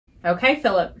Okay,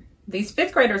 Philip. These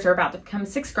fifth graders are about to become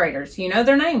sixth graders. You know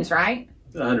their names, right?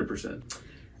 100%.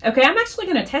 Okay, I'm actually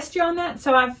going to test you on that,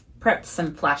 so I've prepped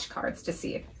some flashcards to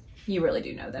see if you really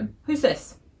do know them. Who's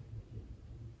this?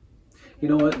 You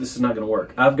know what? This is not going to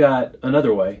work. I've got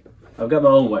another way. I've got my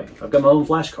own way. I've got my own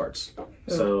flashcards.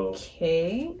 So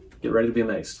Okay. get ready to be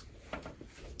amazed.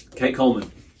 Kate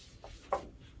Coleman.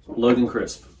 Logan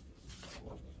Crisp.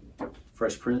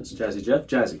 Fresh Prince. Jazzy Jeff.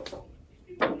 Jazzy.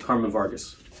 Carmen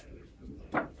Vargas.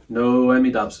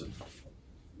 Noemi Dobson.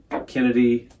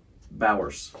 Kennedy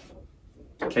Bowers.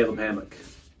 Caleb Hammock.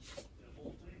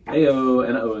 Ayo,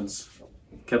 Anna Owens.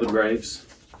 Kevin Graves.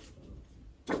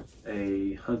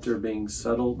 A Hunter being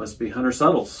subtle, must be Hunter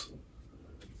Suttles.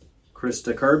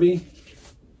 Krista Kirby.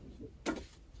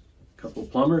 Couple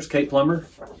of plumbers, Kate Plummer.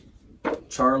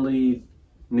 Charlie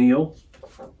Neal.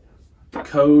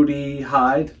 Cody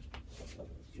Hyde.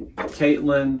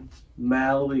 Caitlin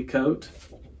Mallicote.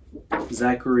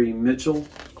 Zachary Mitchell.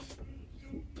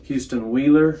 Houston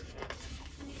Wheeler.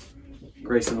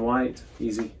 Grayson White,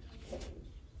 easy.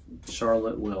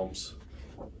 Charlotte Wilms.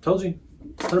 Told you,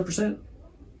 100%.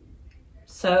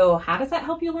 So, how does that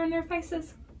help you learn their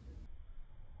faces?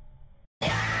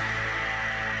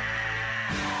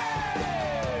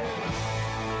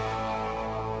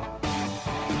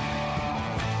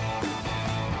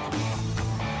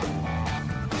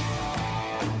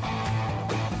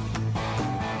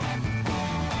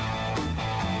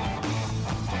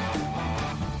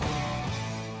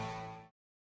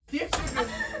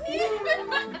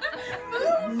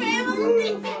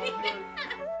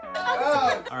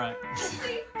 All right.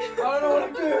 I don't know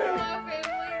what to do.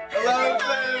 Hello,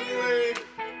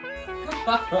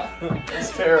 family.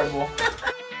 It's terrible.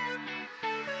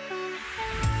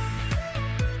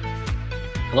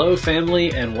 Hello,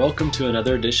 family, and welcome to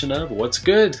another edition of What's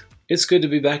Good? It's good to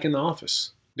be back in the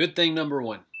office. Good thing number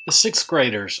one. The sixth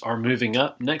graders are moving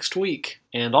up next week.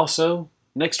 And also,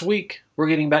 next week, we're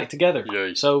getting back together.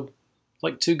 Yay. So,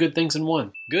 like two good things in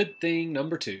one. Good thing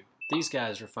number two. These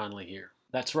guys are finally here.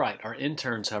 That's right, our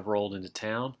interns have rolled into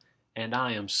town, and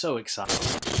I am so excited.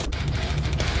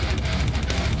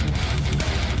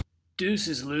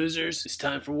 Deuces, losers. It's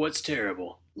time for What's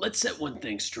Terrible. Let's set one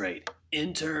thing straight.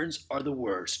 Interns are the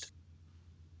worst.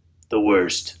 The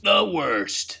worst. The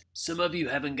worst. Some of you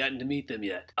haven't gotten to meet them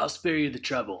yet. I'll spare you the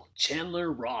trouble.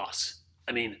 Chandler Ross.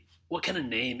 I mean, what kind of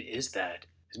name is that?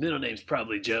 His middle name's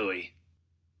probably Joey.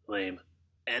 Lame.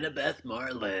 Annabeth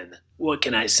Marlin. What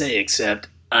can I say except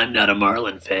I'm not a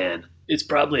Marlin fan. It's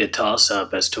probably a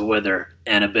toss-up as to whether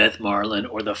Annabeth Marlin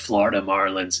or the Florida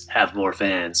Marlins have more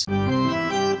fans.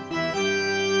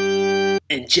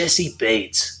 And Jesse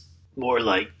Bates. More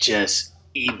like Jess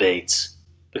E. Bates.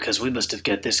 Because we must have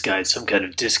got this guy some kind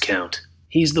of discount.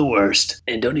 He's the worst.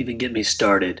 And don't even get me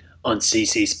started on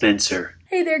CC Spencer.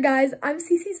 Hey there guys, I'm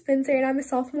Cece Spencer and I'm a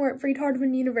sophomore at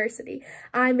Freed-Hardeman University.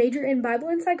 I major in Bible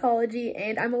and psychology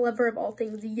and I'm a lover of all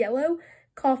things yellow,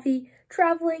 coffee,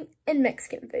 traveling, and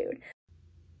Mexican food.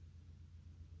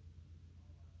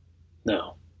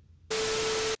 No.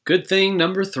 Good thing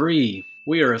number three.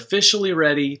 We are officially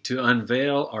ready to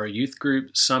unveil our youth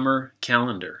group summer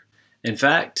calendar. In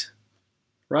fact,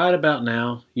 right about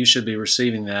now, you should be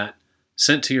receiving that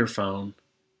sent to your phone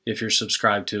if you're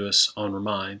subscribed to us on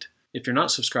Remind. If you're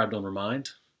not subscribed on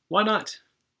Remind, why not?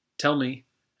 Tell me,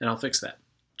 and I'll fix that.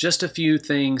 Just a few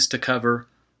things to cover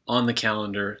on the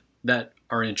calendar that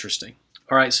are interesting.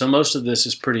 All right, so most of this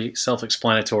is pretty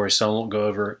self-explanatory, so I won't go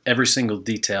over every single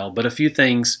detail, but a few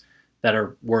things that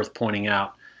are worth pointing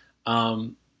out.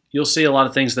 You'll see a lot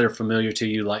of things that are familiar to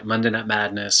you, like Monday Night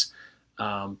Madness,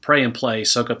 Pray and Play,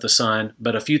 Soak Up the Sun,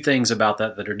 but a few things about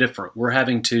that that are different. We're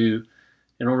having to,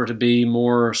 in order to be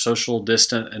more social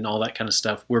distant and all that kind of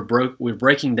stuff, we're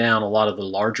breaking down a lot of the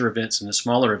larger events into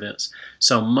smaller events.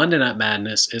 So Monday Night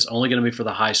Madness is only going to be for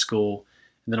the high school.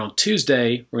 And then on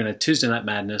Tuesday, we're going to have Tuesday Night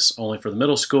Madness only for the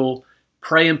middle school.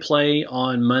 Pray and Play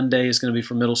on Monday is going to be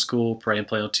for middle school. Pray and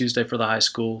Play on Tuesday for the high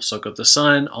school. Soak Up the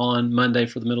Sun on Monday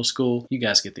for the middle school. You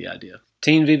guys get the idea.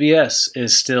 Teen VBS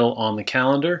is still on the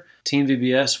calendar. Teen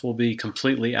VBS will be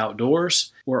completely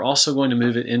outdoors. We're also going to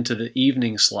move it into the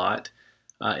evening slot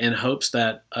in hopes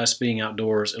that us being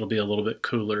outdoors, it'll be a little bit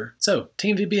cooler. So,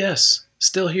 Teen VBS,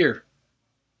 still here.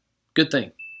 Good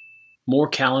thing. More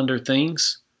calendar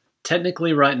things.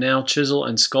 Technically, right now, Chisel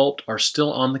and Sculpt are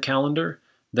still on the calendar.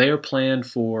 They are planned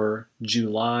for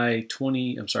July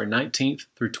 19th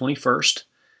through 21st.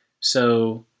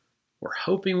 So we're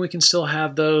hoping we can still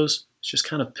have those. It's just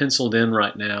kind of penciled in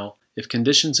right now. If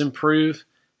conditions improve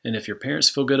and if your parents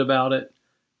feel good about it,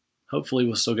 hopefully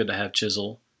we'll still get to have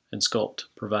Chisel and Sculpt,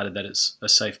 provided that it's a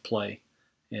safe play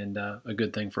and a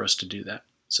good thing for us to do that.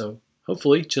 So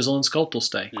hopefully Chisel and Sculpt will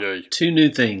stay. Yay. 2 new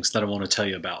things that I want to tell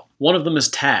you about. One of them is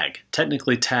TAG.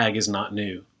 Technically, TAG is not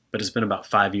new, but it's been about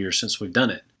 5 years since we've done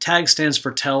it. TAG stands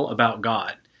for Tell About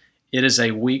God. It is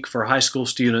a week for high school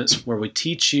students where we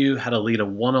teach you how to lead a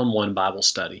one-on-one Bible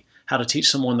study, how to teach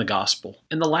someone the gospel.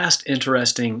 And the last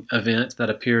interesting event that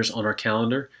appears on our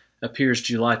calendar appears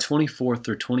July 24th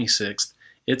through 26th.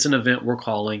 It's an event we're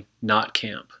calling Not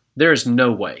Camp. There is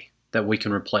no way that we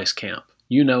can replace camp.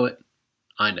 You know it.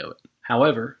 I know it.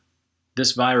 However,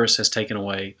 this virus has taken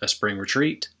away a spring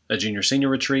retreat, a junior-senior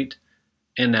retreat,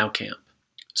 and now camp.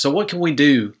 So what can we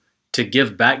do to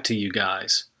give back to you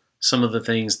guys some of the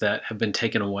things that have been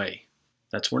taken away?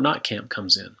 That's where Not Camp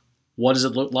comes in. What does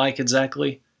it look like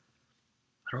exactly?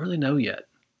 I don't really know yet.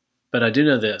 But I do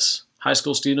know this. High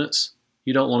school students,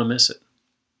 you don't want to miss it.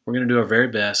 We're going to do our very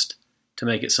best to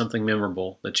make it something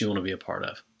memorable that you want to be a part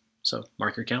of. So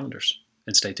mark your calendars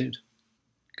and stay tuned.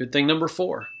 Good thing number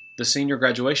 4. The senior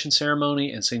graduation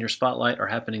ceremony and senior spotlight are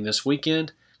happening this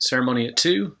weekend. Ceremony at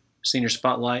 2, senior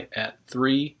spotlight at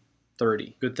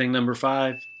 3:30. Good thing number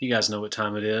 5, you guys know what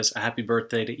time it is. A happy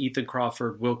birthday to Ethan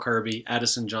Crawford, Will Kirby,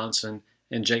 Addison Johnson,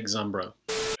 and Jake Zumbro.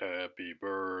 Happy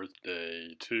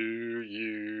birthday to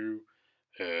you.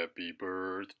 Happy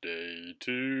birthday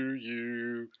to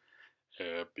you.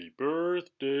 Happy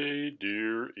birthday,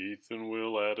 dear Ethan,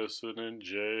 Will, Addison, and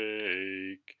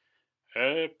Jake.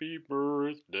 Happy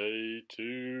birthday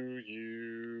to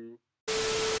you.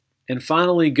 And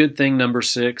finally, good thing number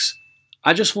 6,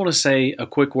 I just want to say a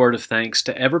quick word of thanks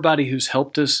to everybody who's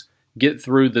helped us get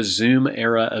through the Zoom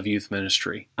era of youth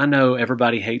ministry. I know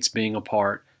everybody hates being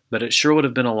apart, but it sure would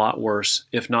have been a lot worse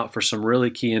if not for some really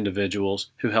key individuals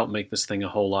who helped make this thing a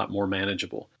whole lot more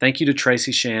manageable. Thank you to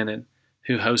Tracy Shannon,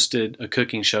 who hosted a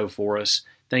cooking show for us.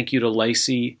 Thank you to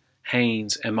Lacey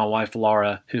Haynes and my wife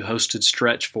Laura, who hosted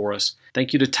Stretch for us.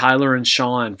 Thank you to Tyler and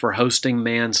Sean for hosting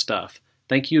Man Stuff.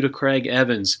 Thank you to Craig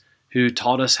Evans, who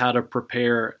taught us how to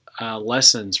prepare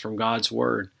lessons from God's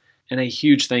Word. And a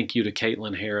huge thank you to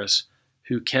Caitlin Harris,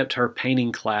 who kept her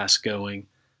painting class going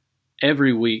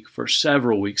every week for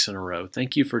several weeks in a row.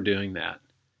 Thank you for doing that.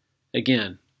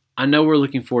 Again, I know we're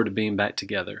looking forward to being back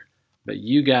together, but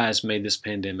you guys made this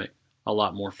pandemic a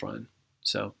lot more fun.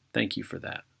 So thank you for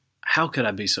that. How could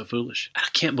I be so foolish? I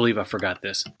can't believe I forgot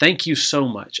this. Thank you so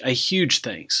much. A huge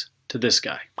thanks to this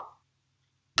guy.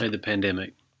 Made the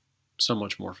pandemic so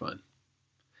much more fun.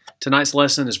 Tonight's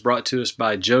lesson is brought to us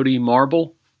by Jody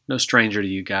Marble. No stranger to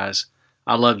you guys.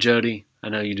 I love Jody. I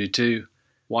know you do too.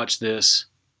 Watch this.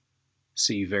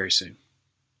 See you very soon.